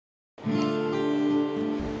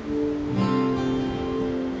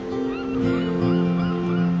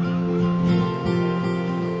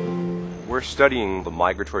We're studying the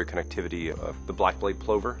migratory connectivity of the black-billed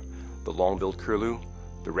plover, the long-billed curlew,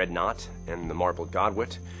 the red knot, and the marbled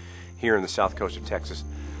godwit here in the south coast of Texas.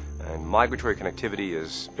 And migratory connectivity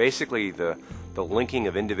is basically the linking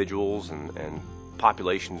of individuals and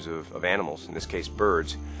populations of animals, in this case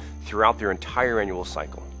birds, throughout their entire annual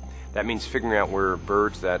cycle. That means figuring out where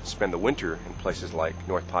birds that spend the winter in places like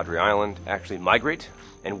North Padre Island actually migrate,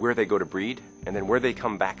 and where they go to breed, and then where they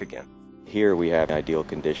come back again. Here we have ideal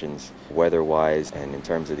conditions weather-wise and in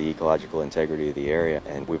terms of the ecological integrity of the area,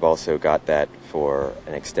 and we've also got that for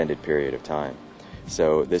an extended period of time.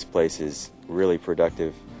 So this place is really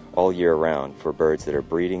productive all year round for birds that are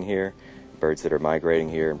breeding here, birds that are migrating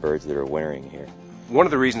here, and birds that are wintering here. One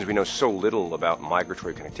of the reasons we know so little about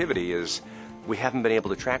migratory connectivity is we haven't been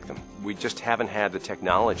able to track them. We just haven't had the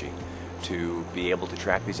technology to be able to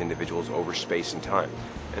track these individuals over space and time.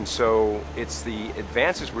 And so it's the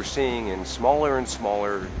advances we're seeing in smaller and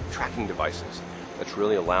smaller tracking devices that's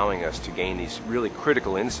really allowing us to gain these really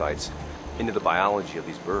critical insights into the biology of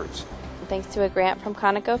these birds. Thanks to a grant from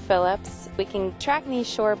ConocoPhillips, we can track these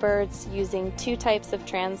shorebirds using two types of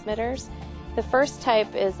transmitters. The first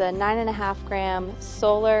type is a 9.5 gram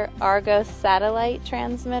solar Argos satellite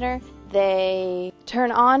transmitter. They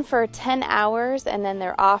turn on for 10 hours and then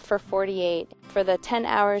they're off for 48. For the 10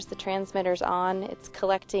 hours the transmitter's on, it's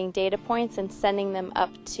collecting data points and sending them up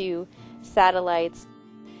to satellites.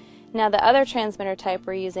 Now the other transmitter type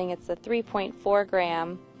we're using, it's a 3.4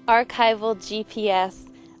 gram archival GPS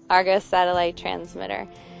Argos satellite transmitter.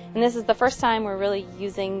 And this is the first time we're really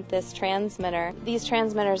using this transmitter. These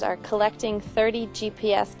transmitters are collecting 30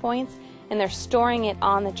 GPS points and they're storing it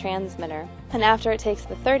on the transmitter. And after it takes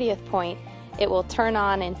the 30th point, it will turn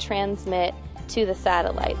on and transmit to the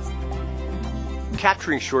satellites.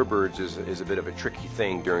 Capturing shorebirds is a bit of a tricky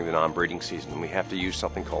thing during the non-breeding season. We have to use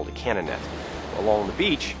something called a cannon net. Along the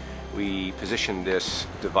beach, we position this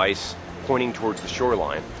device pointing towards the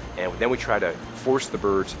shoreline, and then we try to force the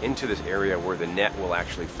birds into this area where the net will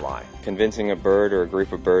actually fly. Convincing a bird or a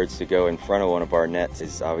group of birds to go in front of one of our nets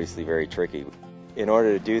is obviously very tricky. In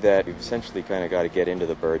order to do that, we've essentially kind of got to get into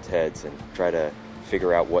the birds' heads and try to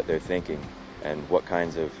figure out what they're thinking and what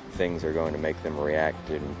kinds of things are going to make them react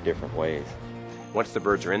in different ways. Once the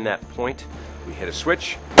birds are in that point, we hit a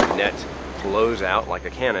switch, the net blows out like a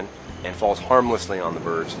cannon and falls harmlessly on the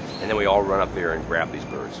birds, and then we all run up there and grab these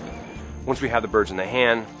birds. Once we have the birds in the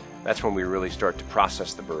hand, that's when we really start to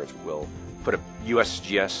process the birds. We'll put a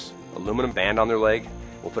USGS aluminum band on their leg.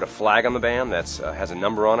 We'll put a flag on the band that has a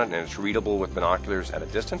number on it and it's readable with binoculars at a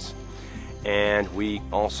distance. And we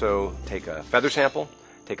also take a feather sample,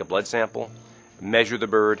 take a blood sample, measure the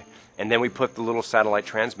bird, and then we put the little satellite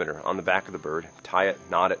transmitter on the back of the bird, tie it,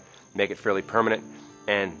 knot it, make it fairly permanent,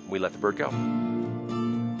 and we let the bird go.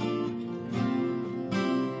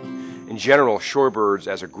 In general, shorebirds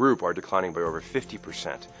as a group are declining by over 50%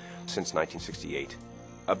 since 1968.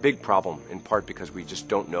 A big problem, in part because we just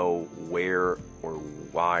don't know where or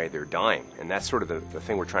why they're dying. And that's sort of the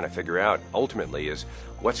thing we're trying to figure out ultimately is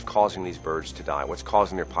what's causing these birds to die, what's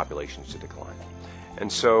causing their populations to decline.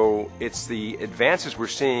 And so it's the advances we're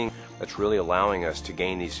seeing that's really allowing us to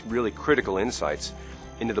gain these really critical insights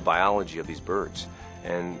into the biology of these birds.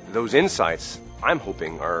 And those insights, I'm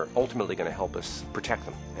hoping, are ultimately going to help us protect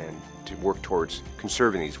them and to work towards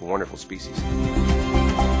conserving these wonderful species.